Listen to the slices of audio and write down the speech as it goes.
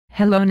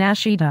Hello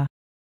Nashida.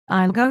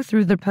 I'll go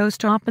through the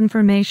post-op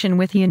information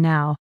with you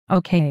now,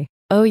 okay?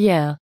 Oh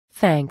yeah,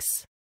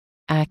 thanks.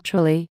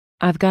 Actually,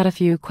 I've got a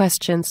few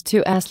questions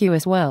to ask you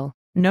as well.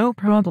 No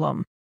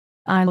problem.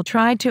 I'll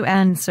try to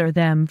answer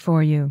them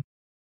for you.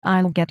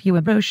 I'll get you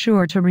a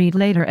brochure to read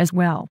later as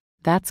well.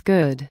 That's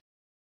good.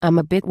 I'm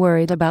a bit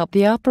worried about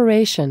the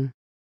operation.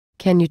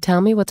 Can you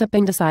tell me what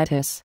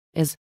appendicitis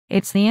is?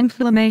 It's the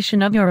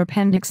inflammation of your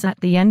appendix at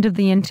the end of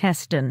the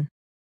intestine.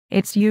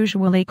 It's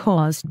usually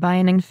caused by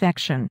an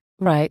infection.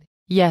 Right,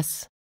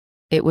 yes.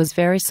 It was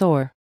very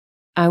sore.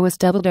 I was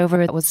doubled over,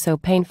 it was so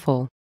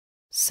painful.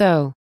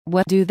 So,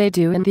 what do they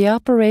do in the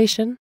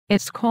operation?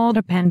 It's called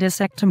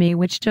appendicectomy,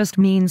 which just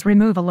means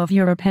removal of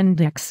your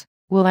appendix.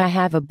 Will I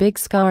have a big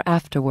scar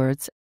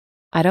afterwards?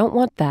 I don't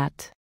want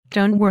that.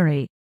 Don't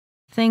worry.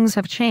 Things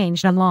have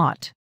changed a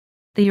lot.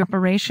 The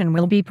operation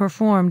will be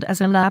performed as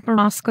a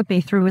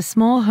laparoscopy through a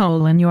small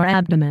hole in your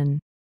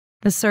abdomen.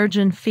 The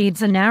surgeon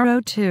feeds a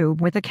narrow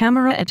tube with a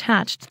camera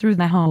attached through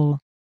the hole.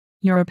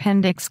 Your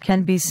appendix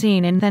can be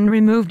seen and then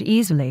removed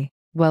easily.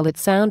 Well, it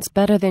sounds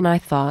better than I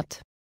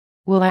thought.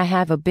 Will I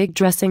have a big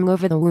dressing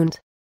over the wound?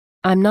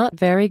 I'm not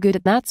very good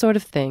at that sort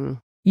of thing.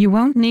 You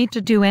won't need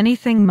to do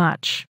anything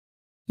much.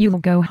 You'll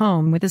go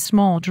home with a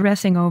small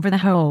dressing over the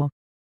hole.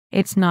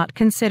 It's not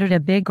considered a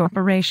big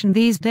operation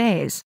these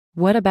days.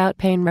 What about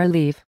pain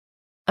relief?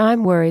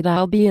 I'm worried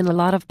I'll be in a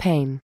lot of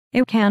pain.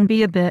 It can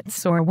be a bit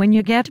sore when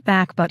you get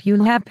back, but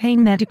you'll have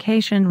pain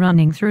medication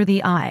running through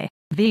the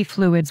IV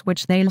fluids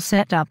which they'll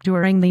set up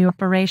during the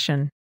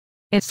operation.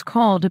 It's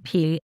called a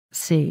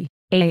PCA.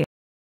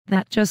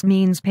 That just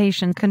means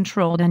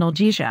patient-controlled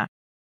analgesia.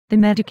 The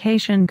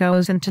medication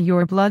goes into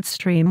your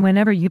bloodstream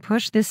whenever you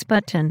push this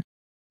button.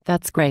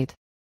 That's great.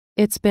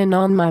 It's been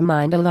on my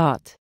mind a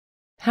lot.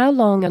 How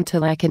long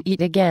until I can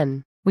eat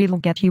again? We'll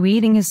get you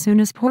eating as soon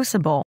as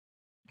possible.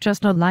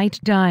 Just a light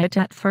diet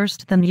at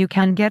first, then you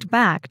can get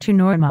back to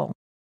normal.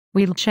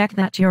 We'll check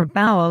that your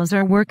bowels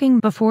are working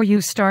before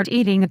you start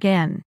eating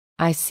again.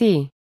 I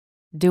see.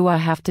 Do I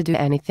have to do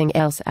anything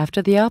else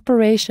after the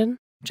operation?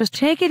 Just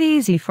take it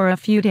easy for a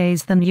few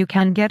days, then you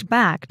can get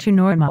back to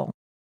normal.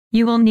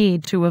 You will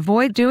need to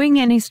avoid doing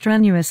any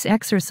strenuous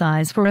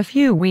exercise for a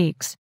few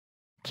weeks.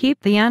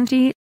 Keep the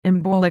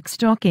anti-embolic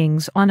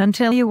stockings on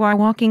until you are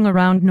walking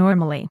around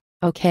normally.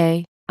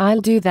 Okay,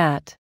 I'll do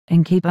that.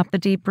 And keep up the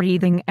deep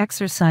breathing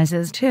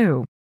exercises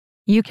too.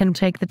 You can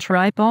take the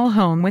tripod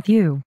home with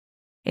you.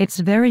 It's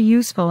very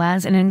useful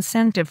as an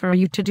incentive for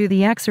you to do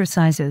the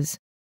exercises.